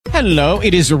Hello,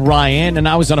 it is Ryan, and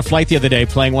I was on a flight the other day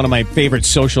playing one of my favorite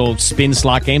social spin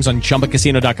slot games on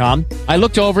ChumbaCasino.com. I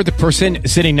looked over at the person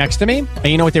sitting next to me, and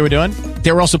you know what they were doing?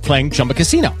 They were also playing Chumba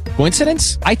Casino.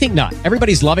 Coincidence? I think not.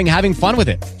 Everybody's loving having fun with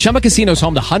it. Chumba Casino is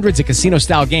home to hundreds of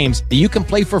casino-style games that you can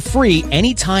play for free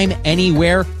anytime,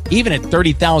 anywhere, even at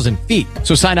 30,000 feet.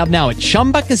 So sign up now at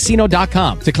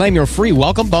ChumbaCasino.com to claim your free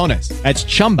welcome bonus. That's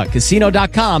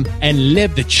ChumbaCasino.com and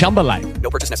live the Chumba life.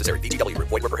 No purchase necessary. VGW.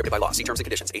 Void were prohibited by law. See terms and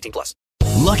conditions. 18+.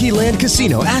 Lucky Land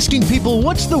Casino, asking people,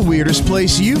 what's the weirdest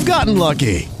place you've gotten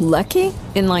lucky? Lucky?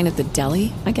 In line at the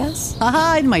deli, I guess?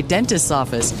 Aha, in my dentist's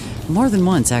office. More than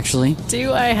once, actually.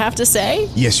 Do I have to say?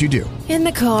 Yes, you do. In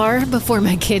the car before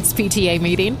my kids' PTA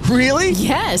meeting. Really?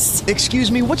 Yes. Excuse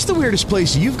me, what's the weirdest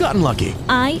place you've gotten lucky?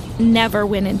 I never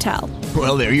win and tell.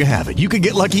 Well, there you have it. You can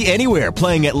get lucky anywhere,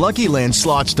 playing at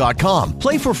LuckyLandSlots.com.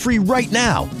 Play for free right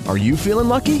now. Are you feeling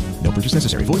lucky? No purchase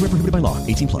necessary. Void where prohibited by law.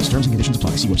 18+. Terms and conditions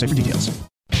apply. See website for details.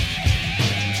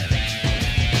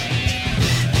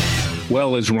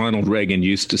 Well, as Ronald Reagan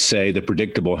used to say, the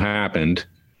predictable happened.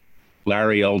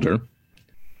 Larry Elder,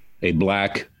 a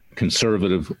black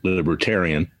conservative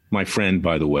libertarian, my friend,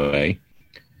 by the way,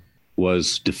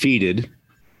 was defeated.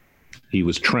 He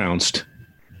was trounced,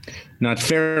 not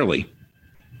fairly,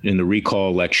 in the recall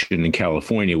election in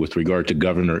California with regard to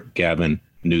Governor Gavin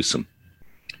Newsom.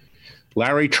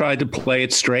 Larry tried to play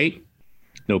it straight,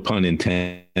 no pun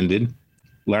intended.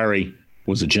 Larry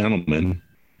was a gentleman,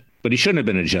 but he shouldn't have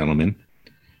been a gentleman.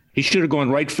 He should have gone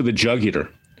right for the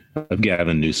jugular of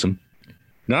Gavin Newsom.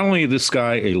 Not only is this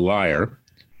guy a liar,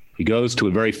 he goes to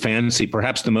a very fancy,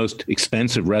 perhaps the most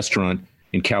expensive restaurant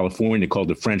in California called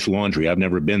the French Laundry. I've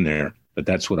never been there, but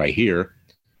that's what I hear.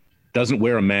 Doesn't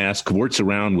wear a mask, cavorts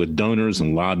around with donors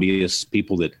and lobbyists,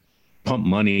 people that pump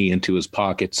money into his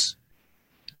pockets,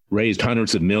 raised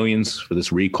hundreds of millions for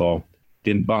this recall,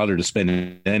 didn't bother to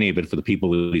spend any of it for the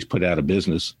people that he's put out of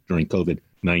business during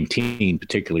COVID-19,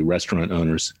 particularly restaurant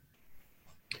owners.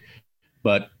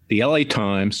 But the LA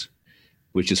Times,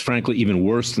 which is frankly even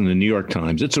worse than the New York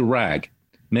Times, it's a rag.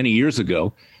 Many years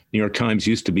ago, New York Times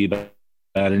used to be about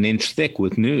an inch thick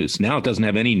with news. Now it doesn't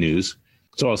have any news.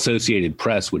 It's all Associated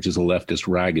Press, which is a leftist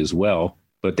rag as well.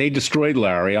 But they destroyed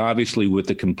Larry, obviously with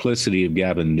the complicity of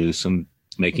Gavin Newsom,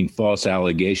 making false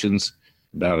allegations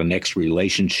about an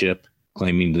ex-relationship,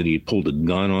 claiming that he had pulled a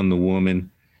gun on the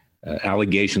woman,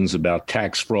 allegations about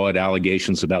tax fraud,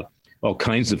 allegations about all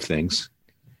kinds of things,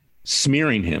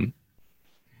 smearing him.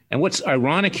 And what's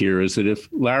ironic here is that if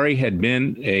Larry had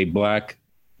been a black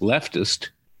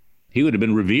leftist, he would have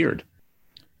been revered.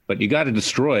 But you got to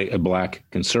destroy a black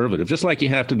conservative, just like you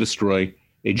have to destroy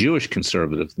a Jewish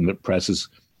conservative. The press has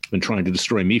been trying to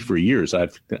destroy me for years.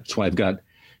 That's why I've got,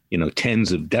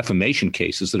 tens of defamation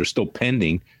cases that are still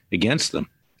pending against them.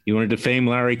 You want to defame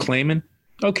Larry Klayman?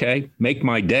 Okay, make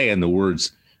my day, in the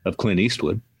words of Clint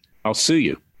Eastwood. I'll sue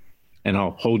you, and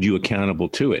I'll hold you accountable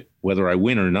to it, whether I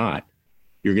win or not.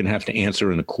 You're going to have to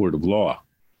answer in a court of law.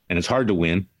 And it's hard to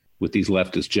win with these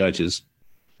leftist judges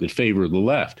that favor the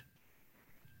left.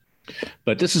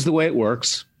 But this is the way it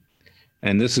works.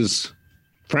 And this is,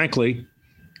 frankly,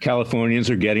 Californians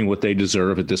are getting what they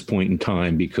deserve at this point in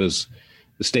time, because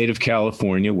the state of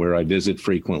California, where I visit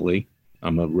frequently,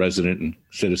 I'm a resident and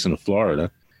citizen of Florida,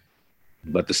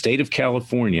 but the state of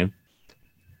California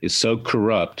is so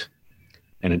corrupt,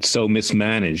 and it's so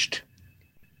mismanaged,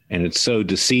 and it's so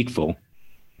deceitful.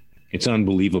 It's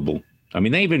unbelievable. I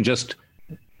mean, they even just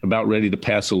about ready to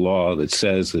pass a law that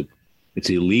says that it's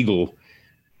illegal.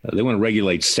 They want to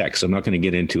regulate sex. I'm not going to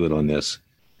get into it on this.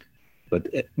 But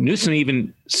Newsom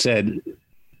even said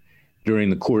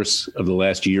during the course of the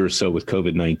last year or so with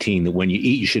COVID-19 that when you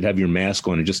eat, you should have your mask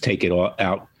on and just take it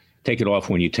off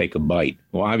when you take a bite.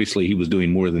 Well, obviously, he was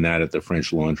doing more than that at the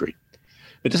French Laundry.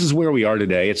 But this is where we are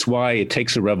today. It's why it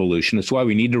takes a revolution. It's why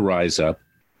we need to rise up.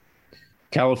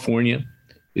 California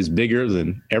is bigger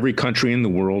than every country in the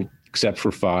world except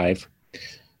for 5,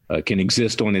 can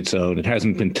exist on its own. It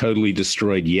hasn't been totally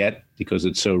destroyed yet because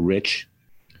it's so rich,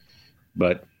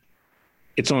 but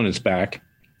it's on its back.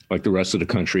 Like the rest of the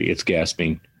country, it's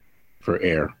gasping for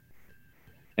air.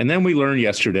 And then we learned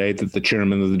yesterday that the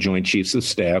chairman of the Joint Chiefs of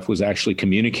Staff was actually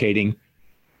communicating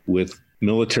with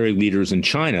military leaders in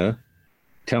China,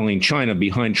 telling China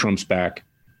behind Trump's back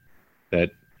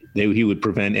that he would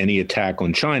prevent any attack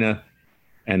on China,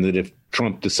 and that if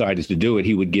Trump decided to do it,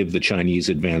 he would give the Chinese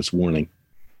advance warning.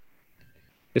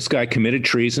 This guy committed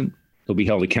treason. He'll be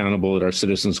held accountable at our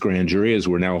citizens' grand jury, as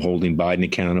we're now holding Biden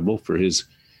accountable for his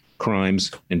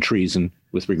crimes and treason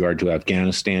with regard to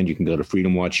Afghanistan. You can go to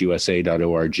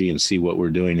freedomwatchusa.org and see what we're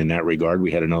doing in that regard.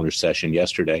 We had another session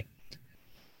yesterday.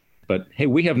 But, hey,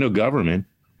 we have no government.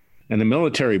 And the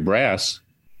military brass,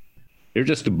 they're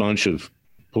just a bunch of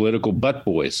political butt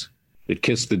boys that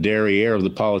kiss the derriere of the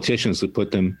politicians that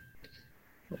put them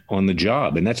on the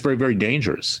job. And that's very, very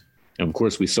dangerous. And of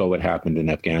course, we saw what happened in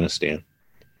Afghanistan.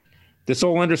 This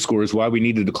all underscores why we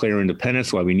need to declare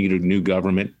independence, why we need a new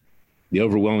government. The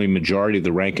overwhelming majority of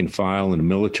the rank and file in the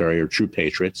military are true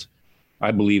patriots.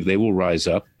 I believe they will rise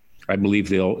up. I believe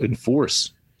they'll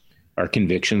enforce our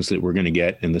convictions that we're going to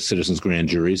get in the citizens' grand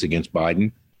juries against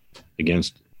Biden,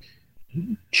 against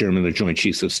Chairman of the Joint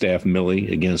Chiefs of Staff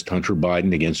Milley, against Hunter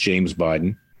Biden, against James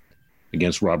Biden,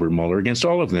 against Robert Mueller, against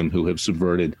all of them who have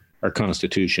subverted our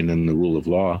Constitution and the rule of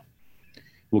law.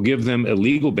 We'll give them a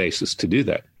legal basis to do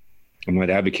that. I'm not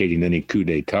advocating any coup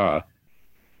d'etat,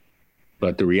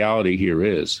 but the reality here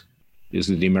is that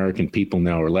the American people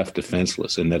now are left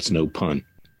defenseless, and that's no pun.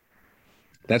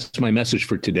 That's my message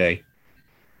for today.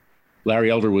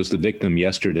 Larry Elder was the victim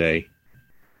yesterday.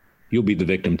 You'll be the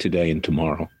victim today and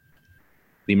tomorrow.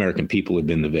 The American people have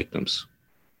been the victims.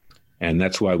 And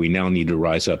that's why we now need to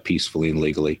rise up peacefully and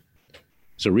legally.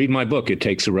 So read my book, It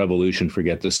Takes a Revolution.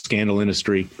 Forget the scandal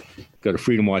industry. Go to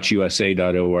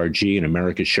freedomwatchusa.org and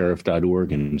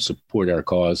americasheriff.org and support our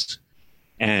cause.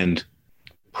 And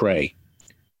pray.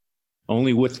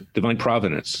 Only with divine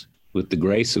providence, with the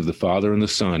grace of the Father and the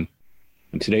Son.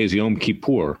 And today is Yom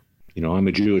Kippur. You know, I'm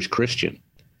a Jewish Christian.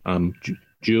 I'm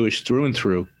Jewish through and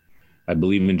through. I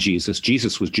believe in Jesus.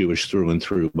 Jesus was Jewish through and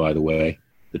through, by the way,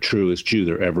 the truest Jew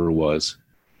there ever was.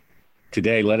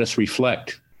 Today, let us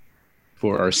reflect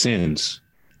for our sins.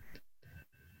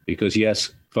 Because,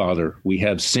 yes, Father, we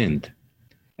have sinned.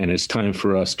 And it's time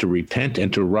for us to repent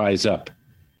and to rise up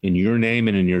in your name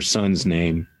and in your Son's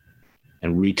name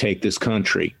and retake this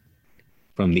country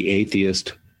from the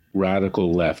atheist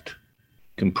radical left,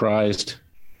 comprised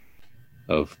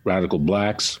of radical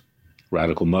blacks,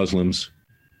 radical Muslims,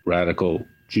 radical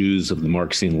Jews of the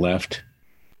Marxian left,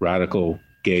 radical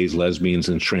gays, lesbians,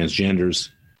 and transgenders,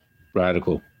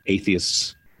 radical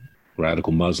atheists,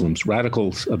 radical Muslims,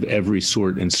 radicals of every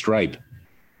sort and stripe.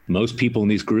 Most people in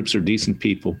these groups are decent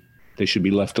people. They should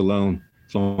be left alone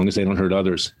as long as they don't hurt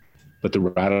others. But the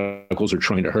radicals are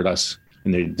trying to hurt us,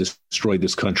 and they destroyed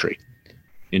this country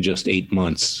in just 8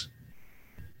 months.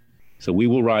 So we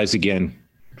will rise again,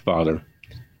 Father,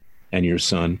 and your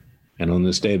Son. And on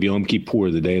this day of Yom Kippur,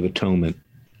 the Day of Atonement,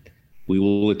 we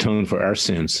will atone for our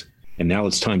sins. And now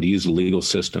it's time to use the legal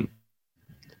system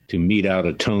to mete out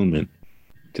atonement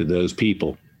to those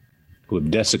people who have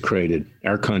desecrated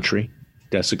our country,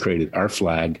 desecrated our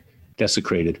flag,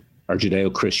 desecrated our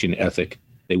Judeo-Christian ethic.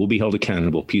 They will be held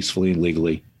accountable peacefully and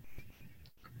legally.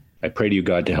 I pray to you,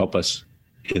 God, to help us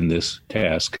in this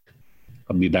task.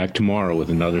 I'll be back tomorrow with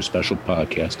another special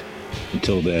podcast.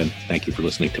 Until then, thank you for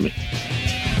listening to me.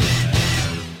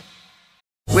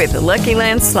 With the Lucky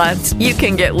Land Slots, you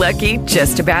can get lucky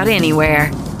just about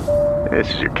anywhere.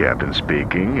 This is your captain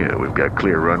speaking. We've got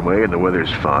clear runway and the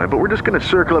weather's fine, but we're just going to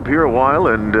circle up here a while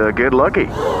and get lucky.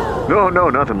 No,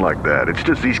 nothing like that. It's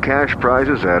just these cash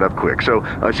prizes add up quick. So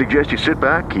I suggest you sit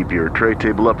back, keep your tray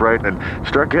table upright, and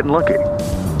start getting lucky.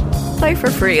 Play for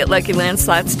free at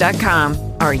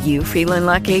LuckyLandSlots.com. Are you feeling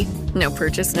lucky? No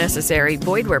purchase necessary.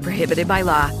 Void where prohibited by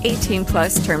law. 18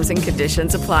 plus terms and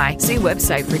conditions apply. See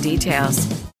website for details.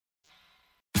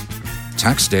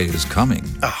 Tax day is coming.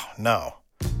 Oh, no.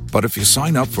 But if you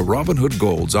sign up for Robinhood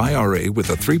Gold's IRA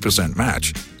with a 3%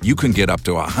 match, you can get up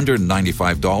to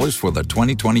 $195 for the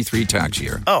 2023 tax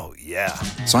year. Oh, yeah.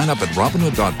 Sign up at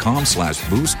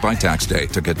Robinhood.com/boost by tax day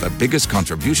to get the biggest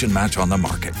contribution match on the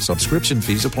market. Subscription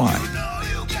fees apply.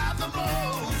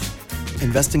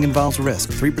 Investing involves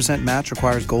risk. 3% match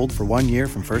requires gold for 1 year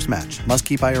from first match. Must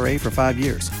keep IRA for 5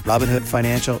 years. Robinhood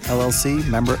Financial, LLC,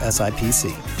 member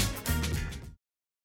SIPC.